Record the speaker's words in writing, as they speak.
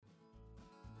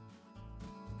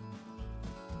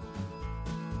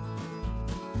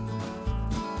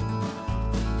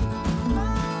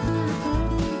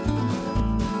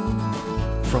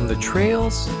From the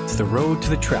trails to the road to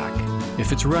the track.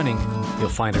 If it's running, you'll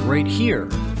find it right here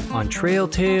on Trail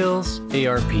Tales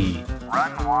ARP.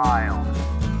 Run wild.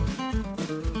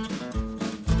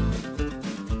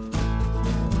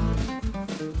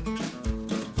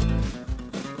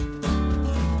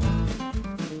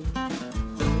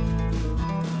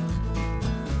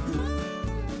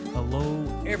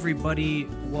 Hello, everybody.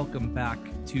 Welcome back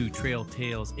to Trail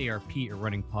Tales ARP, a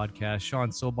running podcast. Sean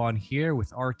Sobon here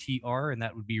with RTR, and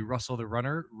that would be Russell the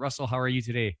Runner. Russell, how are you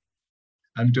today?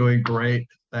 I'm doing great.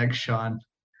 Thanks, Sean.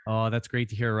 Oh, that's great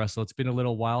to hear, Russell. It's been a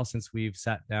little while since we've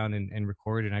sat down and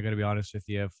recorded. And I got to be honest with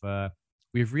you,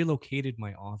 we've relocated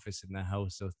my office in the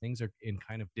house, so things are in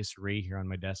kind of disarray here on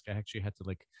my desk. I actually had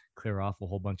to clear off a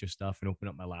whole bunch of stuff and open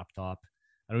up my laptop.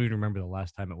 I don't even remember the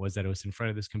last time it was that I was in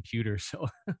front of this computer. So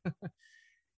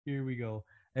here we go.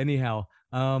 Anyhow,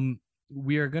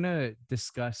 we are gonna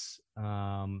discuss.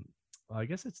 I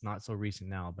guess it's not so recent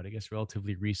now, but I guess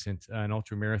relatively recent. An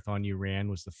ultra marathon you ran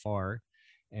was the FAR.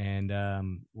 And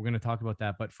we're going to talk about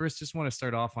that. But first, just want to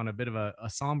start off on a bit of a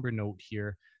somber note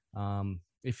here.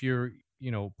 If you're,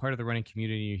 part of the running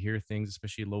community, you hear things,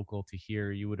 especially local to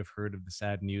here, you would have heard of the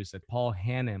sad news that Paul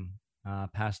Hannum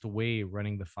passed away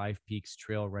running the Five Peaks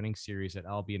Trail running series at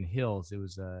Albion Hills. It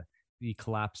was he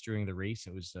collapsed during the race.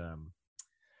 It was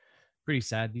pretty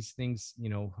sad. These things,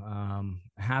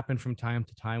 happen from time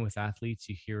to time with athletes.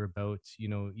 You hear about,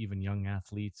 even young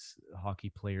athletes,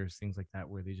 hockey players, things like that,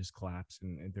 where they just collapse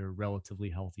and they're relatively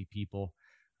healthy people.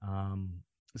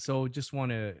 So just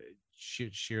want to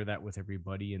share that with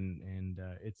everybody. And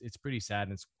it's pretty sad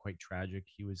and it's quite tragic.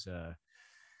 He was a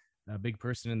big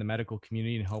person in the medical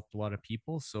community and helped a lot of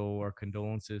people. So our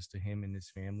condolences to him and his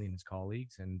family and his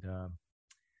colleagues. And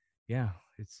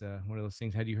it's one of those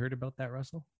things. Had you heard about that,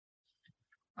 Russell?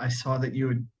 I saw that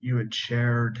you had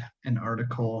shared an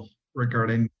article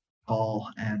regarding Paul,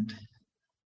 and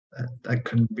that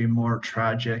couldn't be more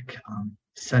tragic.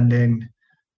 Sending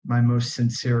my most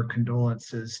sincere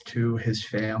condolences to his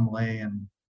family and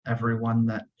everyone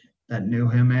that knew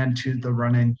him, and to the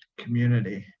running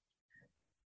community.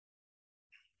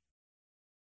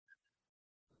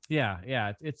 Yeah,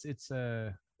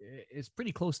 it's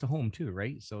pretty close to home too,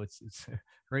 right? So it's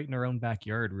right in our own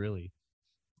backyard, really.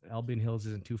 Albion Hills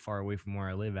isn't too far away from where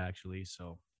I live, actually.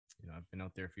 So, I've been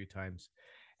out there a few times.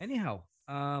 Anyhow,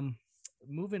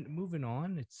 moving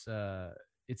on.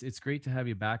 It's great to have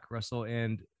you back, Russell.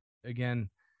 And again,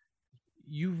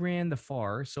 you ran the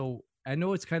FAR, so I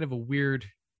know it's kind of a weird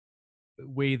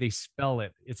way they spell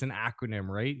it. It's an acronym,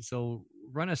 right? So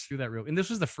run us through that real. And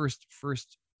this was the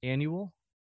first annual.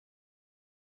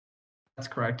 That's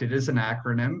correct. It is an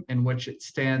acronym in which it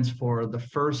stands for the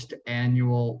first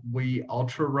annual We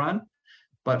Ultra Run.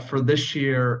 But for this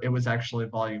year, it was actually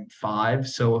volume 5.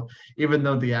 So even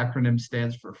though the acronym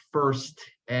stands for first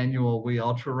annual We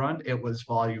Ultra Run, it was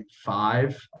volume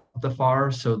 5 of the FAR.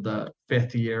 So the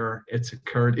 5th year it's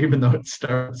occurred, even though it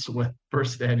starts with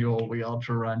first annual We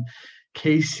Ultra Run.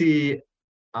 Casey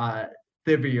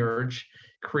Thivierge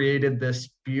created this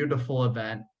beautiful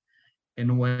event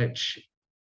in which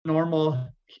normal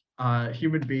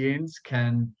human beings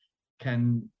can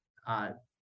come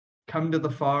to the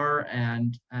FAR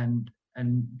and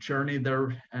journey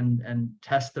their and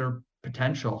test their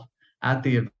potential at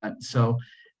the event. So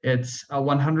it's a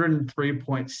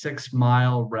 103.6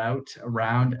 mile route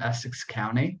around Essex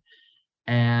County,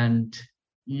 and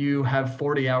you have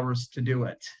 40 hours to do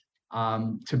it.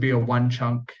 To be a one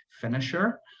chunk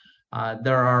finisher.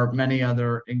 There are many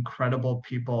other incredible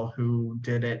people who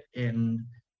did it in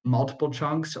multiple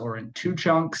chunks or in 2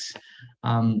 chunks,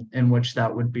 in which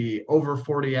that would be over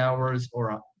 40 hours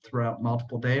or throughout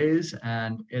multiple days.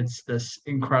 And it's this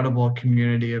incredible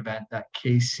community event that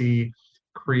Casey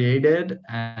created,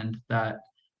 and that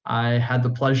I had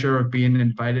the pleasure of being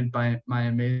invited by my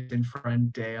amazing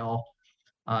friend Dale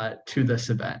to this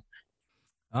event.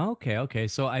 Okay.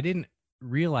 So I didn't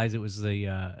realize it was the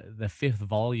 5th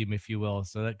volume, if you will.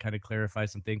 So that kind of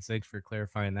clarifies some things. Thanks for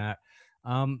clarifying that.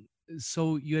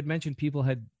 So you had mentioned people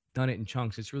had done it in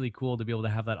chunks. It's really cool to be able to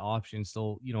have that option,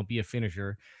 still, be a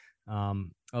finisher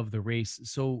of the race.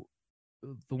 So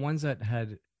the ones that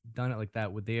had done it like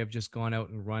that, would they have just gone out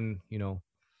and run,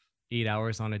 8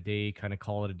 hours on a day, kind of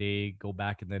call it a day, go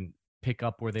back and then pick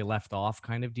up where they left off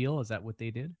kind of deal? Is that what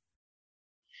they did?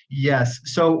 Yes.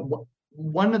 So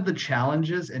one of the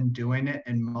challenges in doing it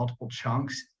in multiple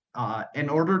chunks, in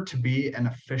order to be an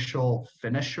official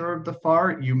finisher of the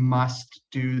FAR, you must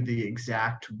do the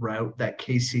exact route that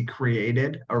Casey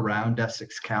created around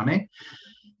Essex County.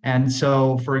 And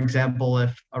so, for example,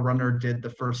 if a runner did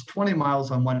the first 20 miles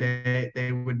on one day,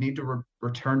 they would need to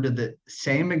return to the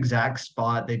same exact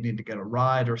spot. They'd need to get a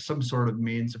ride or some sort of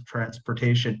means of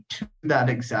transportation to that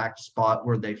exact spot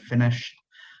where they finished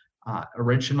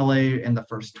originally in the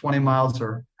first 20 miles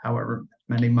or however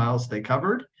many miles they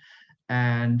covered.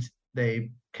 And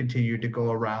they continue to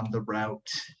go around the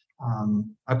route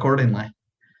accordingly.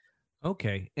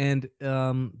 Okay. And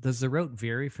does the route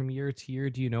vary from year to year?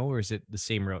 Do you know, or is it the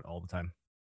same route all the time?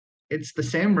 It's the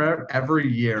same route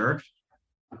every year.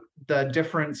 The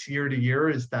difference year to year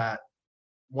is that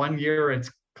one year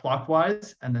it's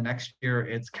clockwise and the next year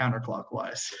it's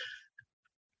counterclockwise.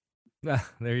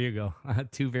 There you go.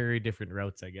 Two very different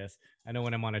routes, I guess. I know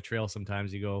when I'm on a trail,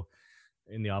 sometimes you go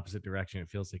in the opposite direction. It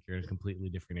feels like you're in a completely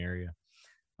different area.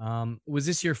 Was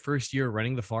this your first year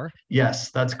running the FAR?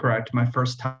 Yes, that's correct. My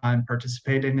first time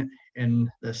participating in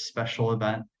this special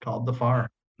event called the FAR.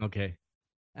 Okay.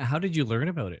 How did you learn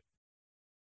about it?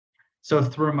 So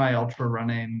through my ultra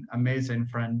running amazing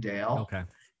friend Dale, Okay.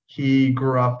 he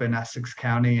grew up in Essex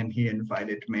County and he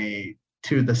invited me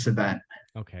to this event.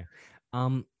 Okay.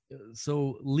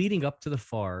 So leading up to the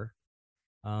FAR,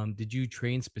 did you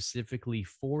train specifically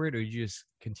for it, or did you just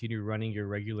continue running your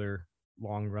regular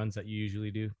long runs that you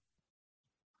usually do?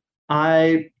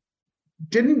 I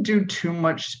didn't do too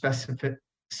much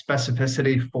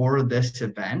specificity for this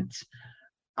event.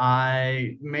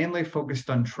 I mainly focused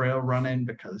on trail running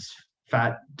because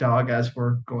Fat Dog, as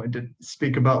we're going to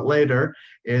speak about later,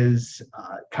 is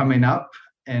coming up,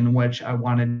 in which I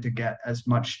wanted to get as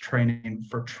much training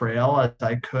for trail as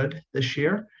I could this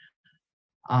year.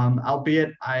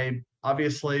 Albeit I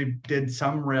obviously did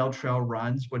some rail trail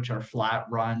runs, which are flat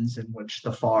runs in which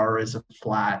the FAR is a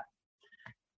flat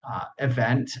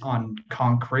event on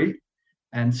concrete.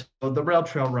 And so the rail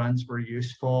trail runs were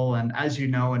useful. And as you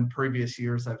know, in previous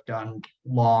years, I've done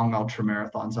long ultra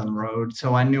marathons on road.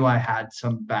 So I knew I had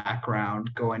some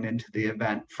background going into the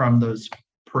event from those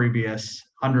previous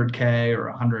 100K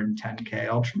or 110K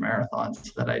ultra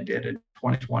marathons that I did in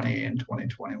 2020 and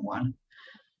 2021.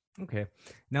 Okay.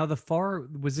 Now the FAR,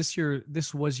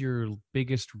 this was your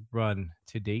biggest run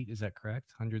to date, is that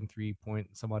correct? 103 point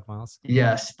some odd miles?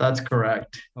 Yes, that's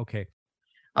correct. Okay.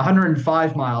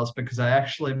 105 miles because I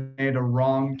actually made a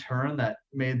wrong turn that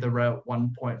made the route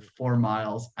 1.4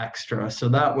 miles extra. So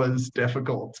that was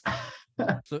difficult.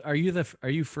 So are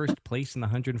you first place in the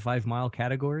 105-mile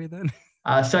category then?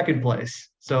 Second place.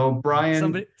 So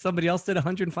Brian, Somebody else did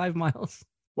 105 miles?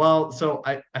 well, so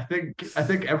I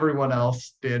think everyone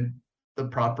else did the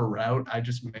proper route. I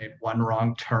just made one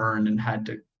wrong turn and had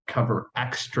to cover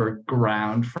extra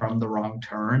ground from the wrong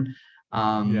turn.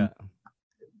 Yeah.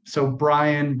 So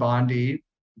Brian Bondi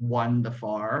won the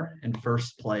FAR in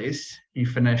first place. He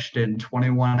finished in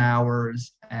 21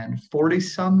 hours and 40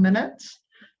 some minutes.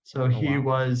 So he wow.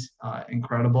 was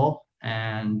incredible.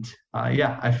 And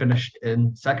yeah, I finished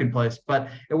in second place, but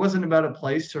it wasn't about a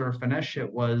place or a finish.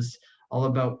 It was all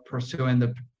about pursuing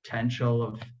the potential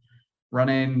of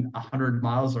running 100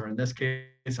 miles, or in this case,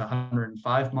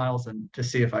 105 miles, and to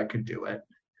see if I could do it.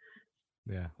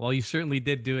 Yeah. Well, you certainly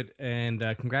did do it, and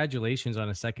congratulations on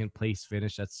a second place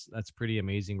finish. That's pretty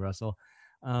amazing, Russell.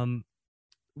 Um,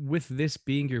 with this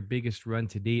being your biggest run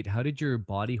to date, how did your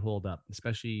body hold up,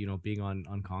 especially being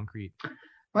on concrete?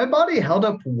 My body held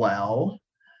up well.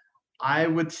 I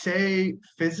would say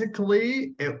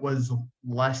physically it was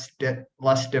less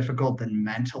difficult than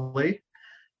mentally.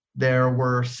 There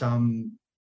were some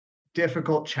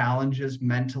difficult challenges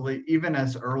mentally, even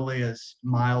as early as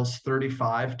miles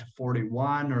 35 to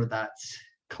 41, or that's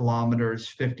kilometers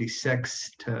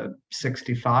 56 to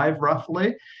 65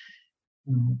 roughly.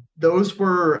 Those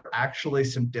were actually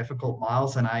some difficult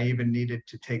miles, and I even needed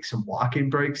to take some walking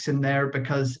breaks in there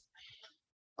because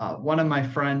one of my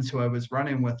friends who I was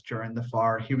running with during the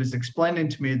FAR, he was explaining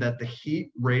to me that the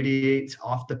heat radiates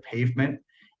off the pavement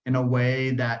in a way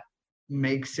that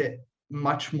makes it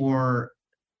much more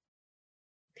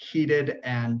heated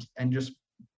and just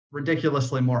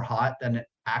ridiculously more hot than it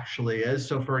actually is.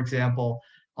 So for example,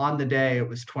 on the day it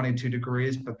was 22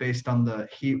 degrees, but based on the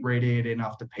heat radiating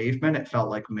off the pavement, it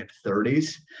felt like mid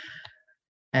 30s.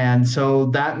 And so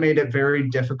that made it very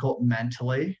difficult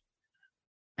mentally.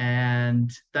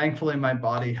 And thankfully, my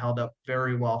body held up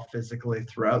very well physically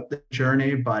throughout the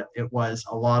journey, but it was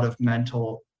a lot of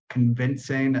mental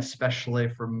convincing, especially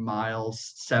for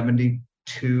miles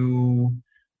 72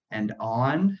 and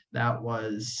on. That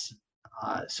was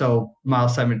so mile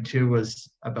 72 was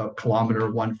about kilometer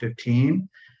 115,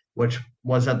 which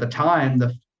was at the time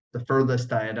the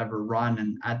furthest I had ever run.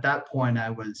 And at that point, I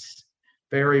was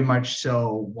very much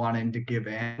so wanting to give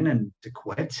in and to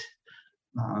quit.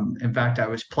 In fact, I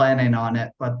was planning on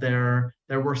it, but there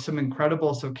were some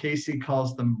incredible. So Casey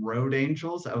calls them road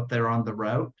angels out there on the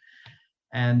route,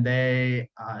 and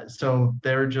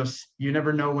they're just, you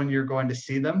never know when you're going to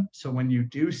see them. So when you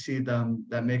do see them,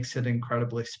 that makes it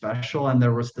incredibly special. And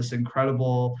there was this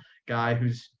incredible guy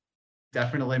who's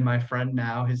definitely my friend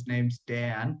now. His name's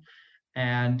Dan,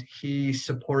 and he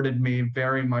supported me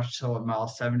very much so at mile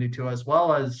 72, as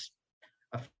well as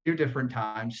a few different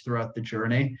times throughout the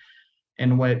journey,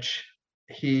 in which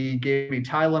he gave me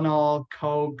Tylenol,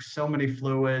 Coke, so many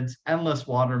fluids, endless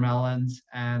watermelons,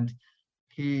 and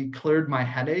he cleared my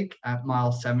headache at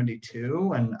mile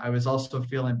 72. And I was also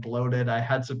feeling bloated. I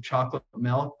had some chocolate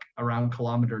milk around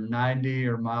kilometer 90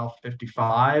 or mile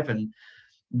 55, and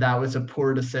that was a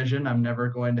poor decision. I'm never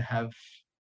going to have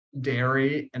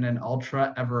dairy in an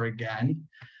ultra ever again.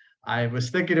 I was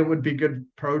thinking it would be good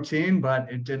protein,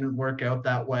 but it didn't work out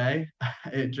that way.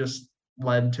 It just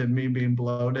led to me being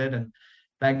bloated. And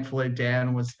thankfully,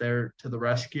 Dan was there to the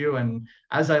rescue. And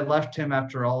as I left him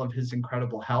after all of his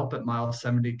incredible help at mile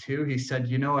 72, he said,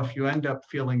 if you end up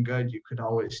feeling good, you could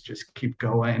always just keep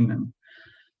going. And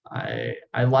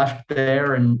I left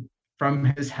there, and from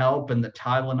his help and the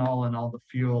Tylenol and all the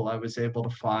fuel, I was able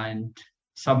to find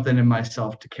something in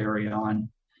myself to carry on.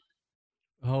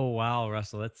 Oh wow,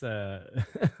 Russell, that's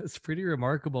that's pretty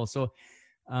remarkable. So,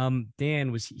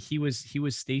 Dan was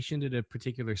stationed at a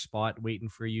particular spot waiting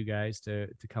for you guys to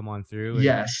come on through,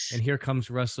 Yes. and here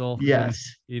comes Russell Yes.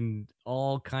 in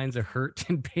all kinds of hurt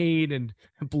and pain and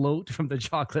bloat from the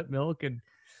chocolate milk, and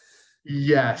he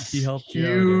Yes. helped you out,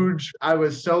 eh? Huge. I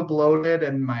was so bloated,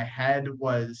 and my head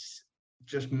was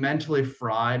just mentally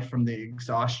fried from the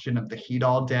exhaustion of the heat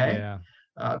all day.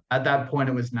 Yeah. At that point,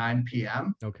 it was 9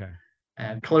 p.m. Okay.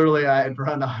 And clearly I had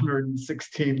run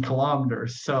 116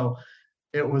 kilometers. So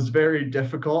it was very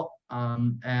difficult.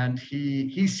 And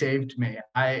he saved me.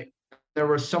 There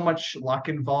was so much luck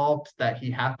involved that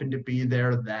he happened to be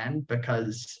there then,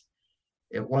 because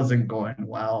it wasn't going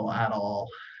well at all.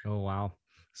 Oh wow.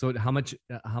 So how much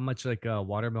like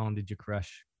watermelon did you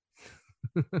crush?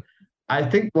 I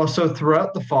think, well, so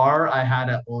throughout the far, I had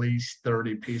at least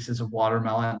 30 pieces of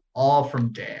watermelon, all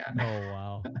from Dan. Oh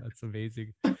wow, that's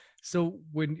amazing. So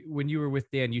when you were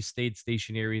with Dan, you stayed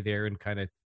stationary there and kind of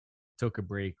took a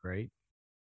break, right?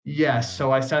 Yes, Yeah.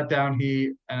 so I sat down.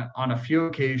 On a few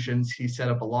occasions, he set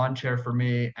up a lawn chair for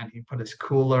me, and he put his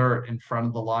cooler in front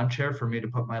of the lawn chair for me to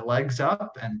put my legs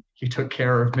up, and he took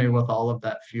care of me with all of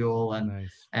that fuel,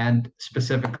 Nice. and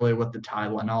specifically with the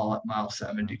Tylenol at mile Wow.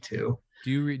 72.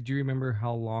 Do you remember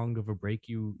how long of a break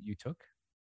you took?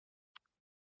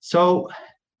 So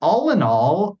all in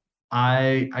all,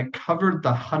 I covered the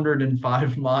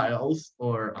 105 miles,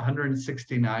 or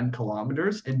 169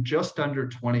 kilometers, in just under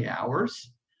 20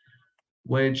 hours,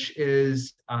 which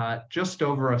is just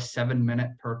over a 7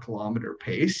 minute per kilometer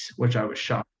pace, which I was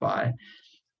shocked by.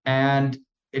 And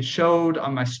it showed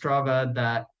on my Strava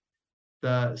that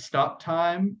the stop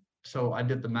time, so I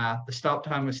did the math, the stop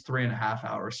time was 3.5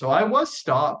 hours. So I was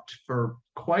stopped for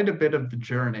quite a bit of the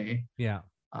journey. Yeah.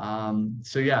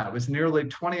 So yeah, it was nearly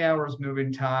 20 hours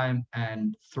moving time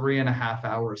and 3.5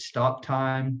 hours stop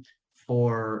time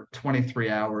for 23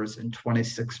 hours and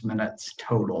 26 minutes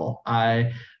total.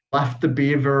 I left the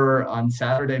Beaver on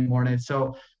Saturday morning.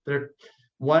 So there,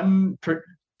 one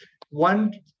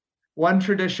one one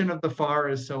tradition of the far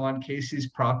is, so on Casey's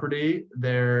property,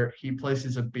 there he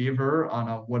places a beaver on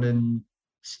a wooden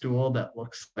stool that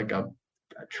looks like a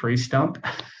tree stump.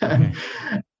 Okay.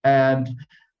 And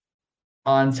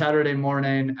on Saturday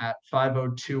morning at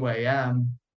 5:02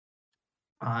 a.m.,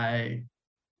 I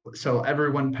so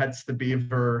everyone pets the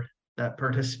beaver that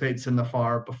participates in the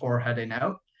far before heading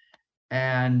out.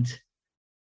 And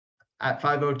at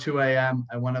 5:02 a.m.,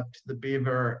 I went up to the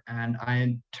beaver, and I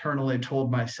internally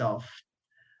told myself,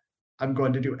 I'm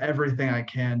going to do everything I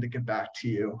can to get back to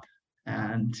you,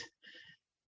 and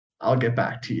I'll get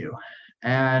back to you.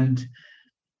 And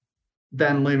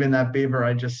then leaving that beaver,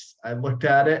 I looked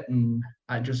at it, and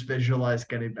I just visualized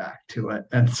getting back to it.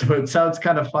 And so it sounds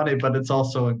kind of funny, but it's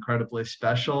also incredibly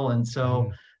special. And so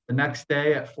Mhm. the next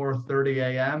day at 4:30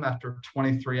 a.m., after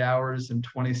 23 hours and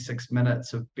 26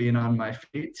 minutes of being on my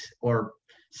feet, or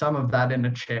some of that in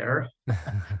a chair,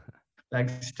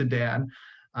 thanks to Dan,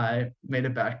 I made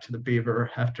it back to the Beaver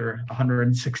after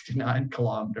 169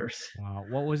 kilometers. Wow.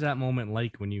 What was that moment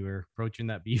like when you were approaching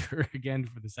that beaver again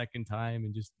for the second time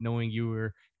and just knowing you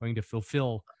were going to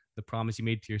fulfill the promise you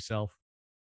made to yourself?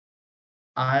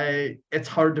 It's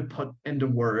hard to put into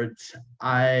words.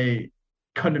 I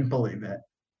couldn't believe it.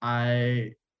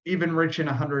 I even reaching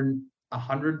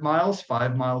 100 miles,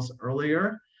 5 miles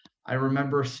earlier, I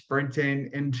remember sprinting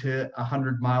into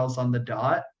 100 miles on the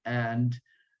dot, and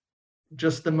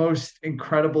just the most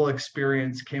incredible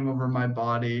experience came over my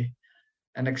body,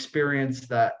 an experience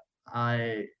that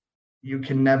I you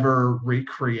can never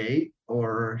recreate,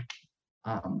 or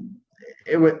um,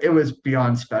 it was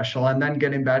beyond special. And then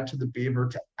getting back to the Beaver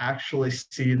to actually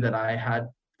see that I had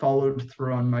followed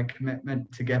through on my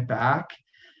commitment to get back,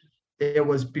 it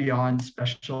was beyond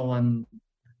special. And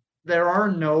there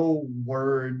are no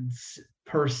words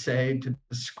per se to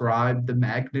describe the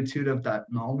magnitude of that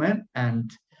moment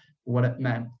and what it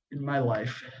meant in my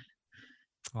life.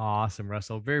 Awesome,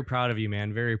 Russell. Very proud of you,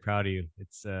 man. Very proud of you.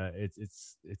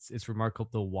 It's remarkable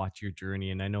to watch your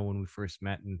journey. And I know when we first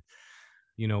met and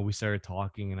we started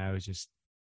talking, and I was just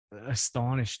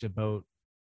astonished about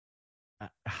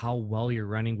how well your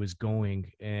running was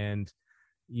going. And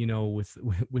with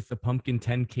the pumpkin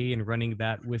 10K and running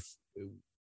that with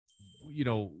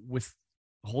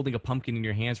holding a pumpkin in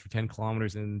your hands for 10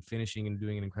 kilometers and finishing and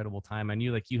doing an incredible time, I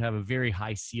knew like you have a very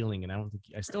high ceiling, and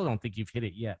I still don't think you've hit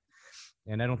it yet.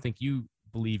 And I don't think you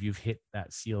believe you've hit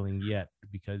that ceiling yet,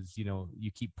 because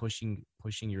you keep pushing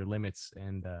your limits,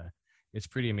 and it's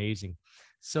pretty amazing.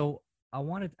 So I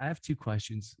have two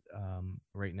questions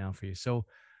right now for you. So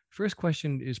first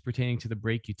question is pertaining to the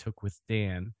break you took with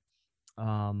Dan.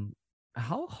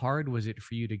 How hard was it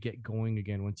for you to get going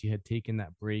again once you had taken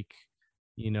that break,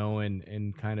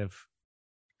 and kind of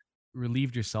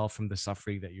relieved yourself from the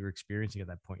suffering that you were experiencing at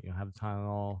that point? Have the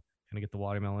Tylenol, kind of get the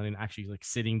watermelon, and actually like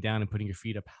sitting down and putting your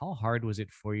feet up. How hard was it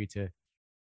for you to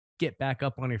get back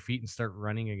up on your feet and start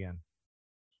running again?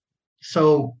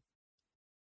 So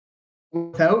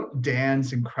without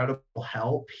Dan's incredible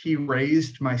help, he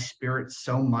raised my spirit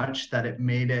so much that it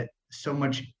made it so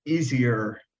much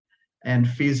easier and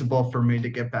feasible for me to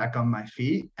get back on my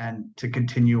feet and to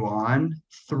continue on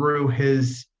through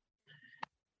his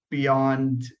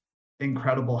beyond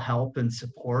incredible help and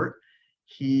support.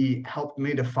 He helped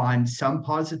me to find some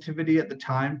positivity at the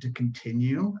time to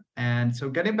continue. And so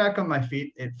getting back on my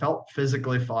feet, it felt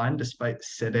physically fine despite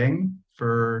sitting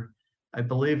for, I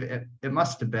believe it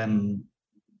must have been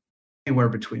anywhere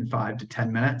between 5 to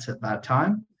 10 minutes at that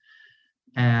time.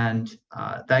 And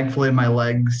thankfully, my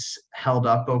legs held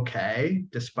up okay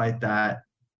despite that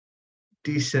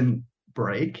decent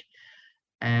break.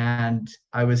 And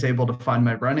I was able to find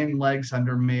my running legs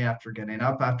under me after getting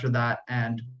up after that.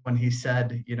 And when he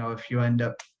said, if you end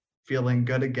up feeling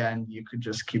good again, you could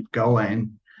just keep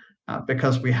going,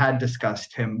 because we had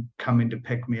discussed him coming to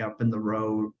pick me up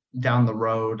down the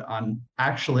road on,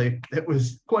 actually, it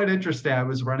was quite interesting. I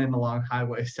was running along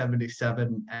Highway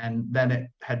 77, and then it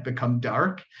had become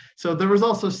dark. So there was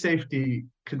also safety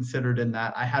considered in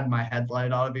that. I had my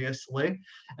headlight, obviously.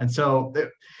 And so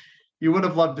you would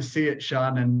have loved to see it,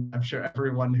 Sean, and I'm sure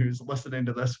everyone who's listening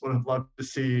to this would have loved to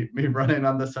see me running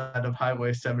on the side of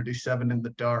Highway 77 in the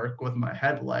dark with my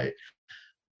headlight.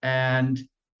 And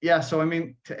yeah, so I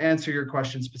mean, to answer your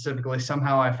question specifically,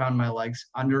 somehow I found my legs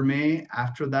under me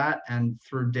after that, and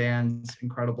through Dan's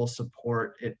incredible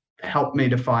support, it helped me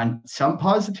to find some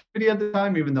positivity at the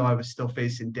time, even though I was still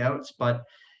facing doubts. But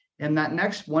in that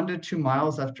next 1 to 2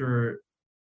 miles after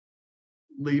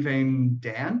leaving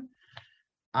Dan,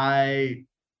 I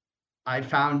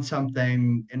found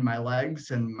something in my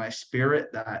legs and my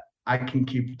spirit that I can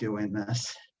keep doing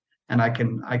this, and I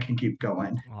can keep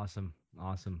going. Awesome.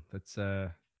 That's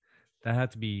that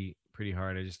had to be pretty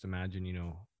hard. I just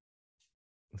imagine,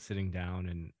 sitting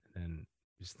down and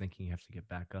just thinking you have to get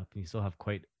back up, and you still have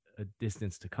quite a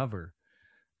distance to cover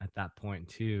at that point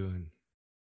too. And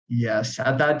yes,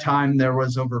 at that time there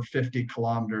was over 50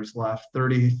 kilometers left,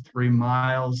 33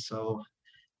 miles. So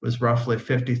it was roughly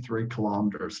 53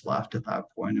 kilometers left at that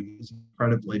point. It was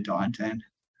incredibly daunting.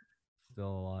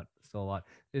 still a lot.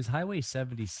 Is Highway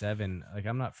 77, like,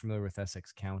 I'm not familiar with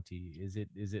Essex County. Is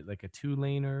it like a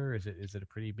 2-laner? Is it a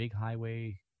pretty big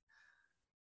highway?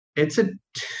 It's a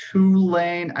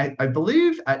 2-lane, I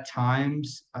believe at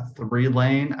times a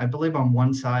 3-lane. I believe on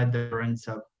one side there ends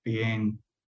up being,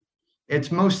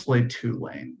 it's mostly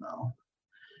 2-lane though.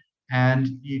 And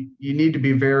you need to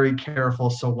be very careful.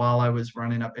 So while I was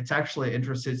running up, it's actually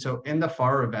interesting. So in the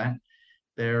FAR event,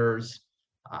 there's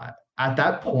at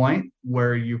that point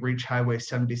where you reach Highway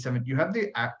 77, you have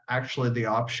actually the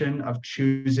option of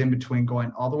choosing between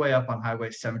going all the way up on Highway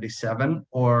 77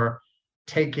 or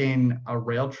taking a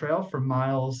rail trail from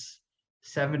miles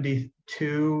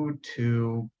 72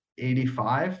 to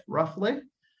 85, roughly.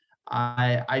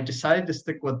 I decided to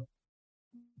stick with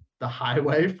the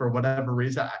highway for whatever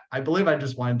reason. I believe I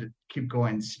just wanted to keep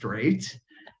going straight.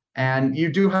 And you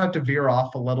do have to veer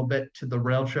off a little bit to the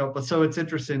rail trail. But so it's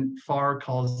interesting, FAR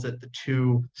calls it the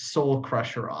two soul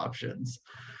crusher options.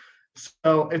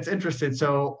 So it's interesting.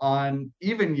 So on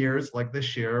even years like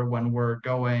this year, when we're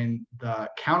going the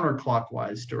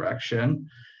counterclockwise direction,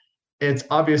 it's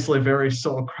obviously very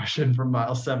soul crushing from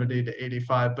mile 70 to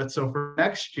 85. But so for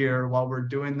next year, while we're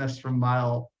doing this from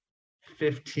mile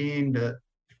 15 to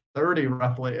 30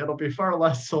 roughly, it'll be far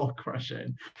less soul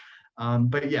crushing.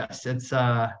 But yes, it's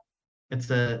a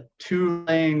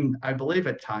 2-lane, I believe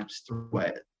at times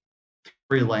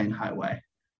 3-lane highway.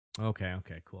 Okay,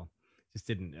 cool.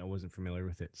 I wasn't familiar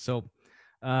with it. So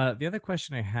the other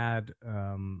question I had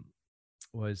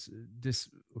was this,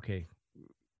 okay,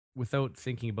 without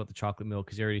thinking about the chocolate milk,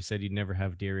 because you already said you'd never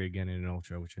have dairy again in an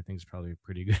ultra, which I think is probably a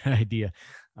pretty good idea.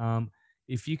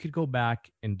 If you could go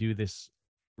back and do this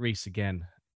race again,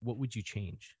 what would you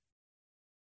change?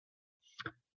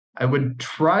 I would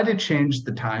try to change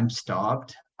the time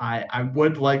stopped. I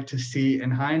would like to see,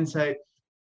 in hindsight,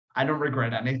 I don't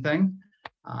regret anything.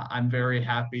 I'm very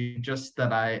happy just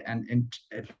that and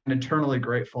eternally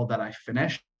grateful that I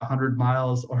finished 100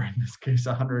 miles, or in this case,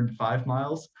 105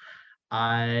 miles.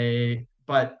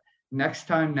 But next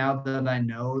time, now that I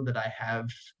know that I have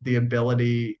the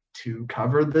ability to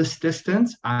cover this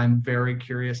distance, I'm very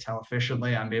curious how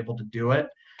efficiently I'm able to do it.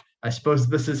 I suppose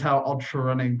this is how ultra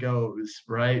running goes,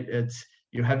 right? It's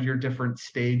you have your different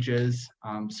stages.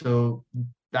 So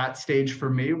that stage for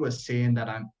me was seeing that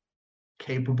I'm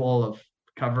capable of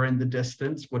covering the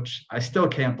distance, which I still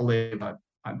can't believe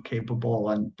I'm capable,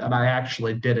 and that I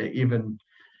actually did it. Even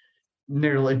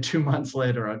nearly 2 months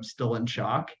later, I'm still in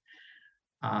shock.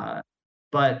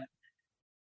 But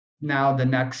now the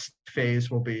next phase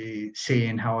will be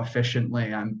seeing how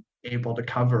efficiently I'm able to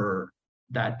cover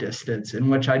that distance, in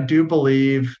which I do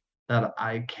believe that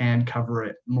I can cover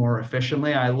it more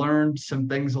efficiently. I learned some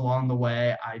things along the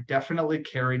way. I definitely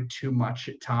carried too much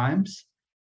at times.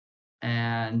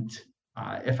 And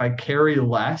if I carry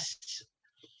less,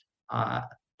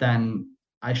 then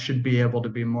I should be able to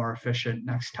be more efficient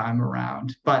next time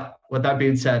around. But with that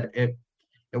being said, it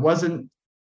wasn't,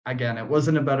 again, it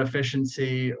wasn't about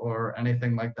efficiency or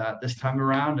anything like that this time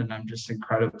around. And I'm just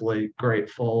incredibly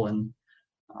grateful and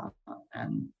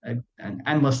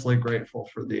endlessly grateful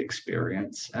for the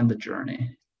experience and the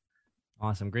journey.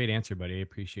 Awesome. Great answer, buddy. I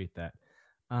appreciate that.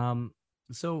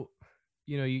 So,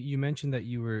 you mentioned that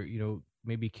you were,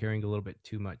 maybe carrying a little bit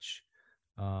too much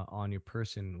on your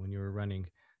person when you were running.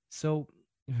 So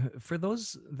for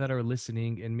those that are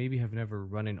listening and maybe have never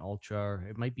run an ultra, or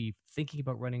it might be thinking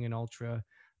about running an ultra,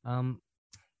 I'd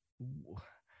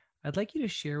like you to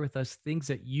share with us things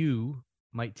that you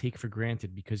might take for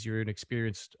granted because you're an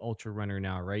experienced ultra runner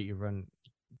now, right? You've run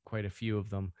quite a few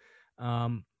of them.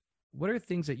 What are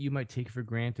things that you might take for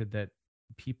granted that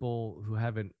people who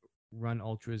haven't run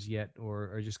ultras yet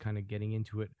or are just kind of getting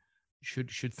into it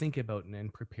should think about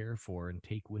and prepare for and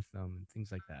take with them and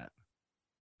things like that?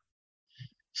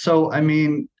 So, I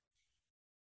mean,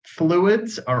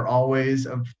 fluids are always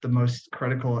of the most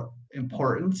critical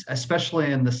importance,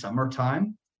 especially in the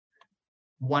summertime.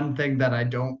 One thing that I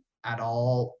don't at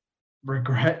all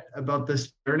regret about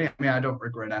this journey, I mean, I don't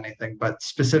regret anything, but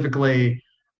specifically,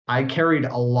 I carried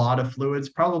a lot of fluids,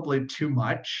 probably too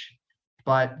much.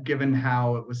 But given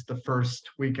how it was the first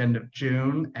weekend of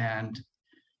June and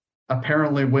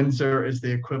apparently Windsor is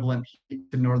the equivalent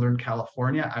to Northern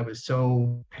California, I was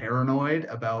so paranoid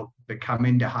about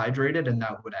becoming dehydrated and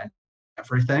that would end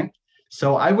everything.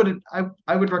 So I would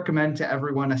recommend to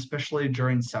everyone, especially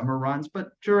during summer runs,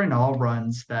 but during all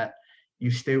runs, that you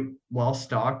stay well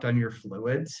stocked on your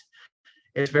fluids.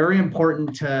 It's very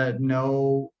important to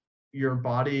know your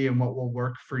body and what will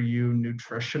work for you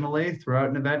nutritionally throughout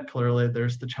an event. Clearly,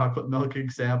 there's the chocolate milk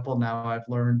example. Now I've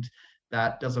learned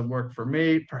that doesn't work for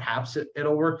me. Perhaps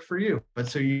it'll work for you. But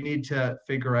so you need to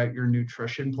figure out your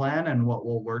nutrition plan and what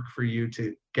will work for you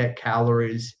to get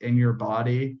calories in your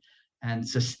body and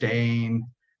sustain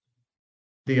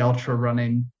the ultra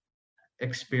running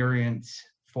experience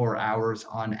for hours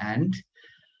on end.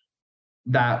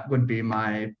 That would be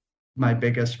my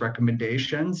biggest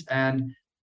recommendations. And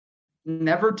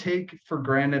never take for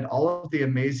granted all of the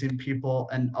amazing people,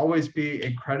 and always be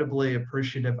incredibly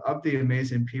appreciative of the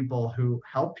amazing people who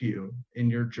help you in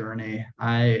your journey.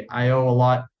 I owe a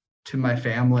lot to my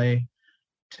family,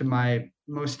 to my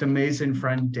most amazing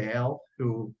friend Dale,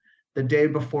 who the day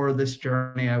before this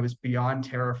journey, I was beyond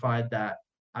terrified that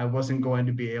I wasn't going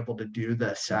to be able to do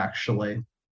this actually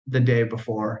the day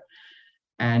before.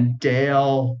 And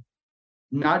Dale,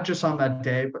 not just on that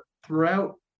day, but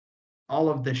throughout all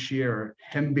of this year,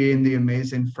 him being the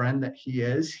amazing friend that he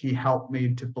is, he helped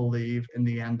me to believe in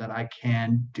the end that I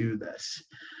can do this.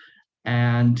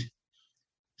 And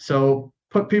so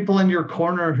put people in your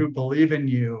corner who believe in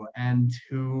you and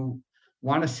who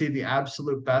want to see the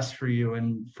absolute best for you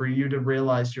and for you to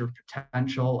realize your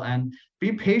potential, and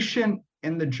be patient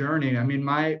in the journey. I mean,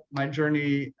 my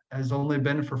journey has only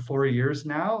been for 4 years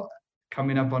now,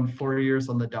 coming up on 4 years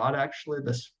on the dot, actually,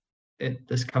 this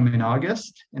coming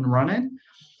August in running.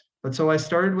 But so I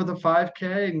started with a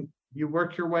 5K, and you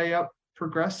work your way up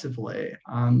progressively.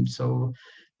 So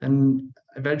then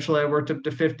eventually I worked up to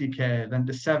 50K, then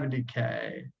to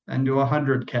 70K, then to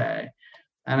 100K.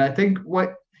 And I think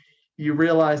what you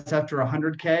realize after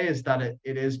 100K is that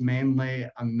it is mainly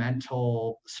a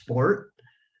mental sport,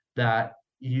 that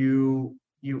you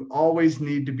always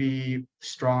need to be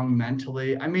strong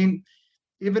mentally. I mean,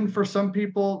 even for some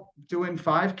people, doing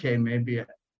 5K may be a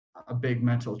big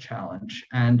mental challenge.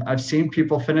 And I've seen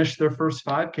people finish their first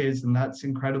 5Ks, and that's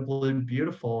incredibly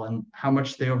beautiful, and how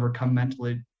much they overcome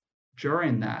mentally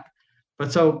during that.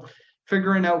 But so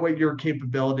figuring out what your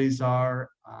capabilities are,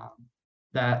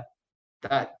 that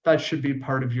should be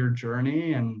part of your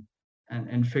journey, and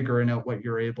figuring out what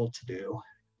you're able to do.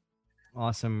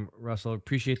 Awesome, Russell.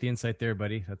 Appreciate the insight there,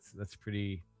 buddy. That's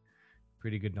pretty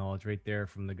good knowledge right there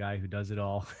from the guy who does it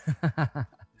all.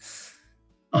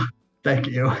 Thank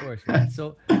you. Of course, man.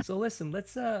 So listen,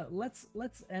 let's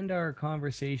end our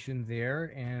conversation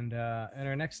there, and in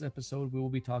our next episode we will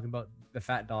be talking about the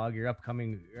Fat Dog, your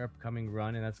upcoming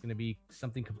run, and that's going to be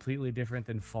something completely different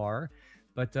than FAR.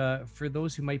 But for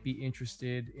those who might be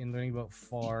interested in learning about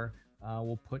FAR,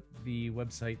 we'll put the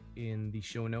website in the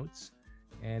show notes.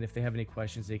 And if they have any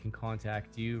questions, they can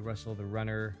contact you, Russell the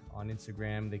Runner, on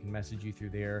Instagram. They can message you through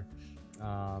there,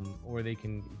 or you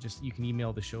can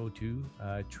email the show to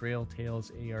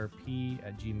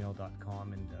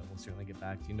trailtalesarp@gmail.com, and we'll certainly get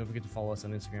back to you. And don't forget to follow us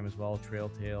on Instagram as well,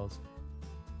 trailtales.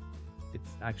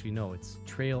 It's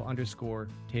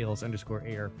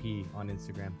trail_tales_ARP on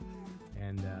Instagram.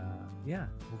 And yeah,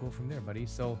 we'll go from there, buddy.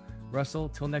 So Russell,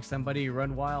 till next time, buddy,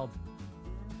 run wild.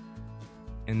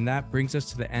 And that brings us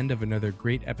to the end of another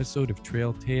great episode of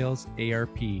Trail Tales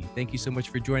ARP. Thank you so much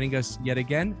for joining us yet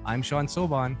again. I'm Sean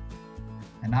Soban.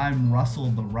 And I'm Russell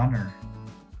the Runner.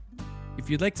 If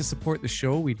you'd like to support the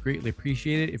show, we'd greatly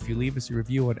appreciate it if you leave us a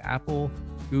review on Apple,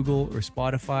 Google, or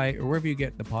Spotify, or wherever you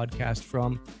get the podcast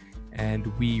from. And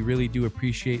we really do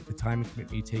appreciate the time and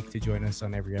commitment you take to join us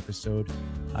on every episode.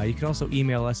 You can also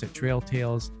email us at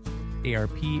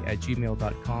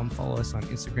trailtalesarp@gmail.com. Follow us on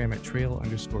Instagram at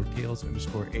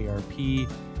trail_tales_ARP.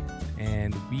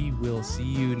 And we will see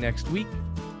you next week.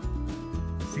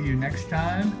 See you next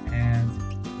time, and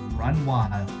run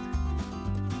wild.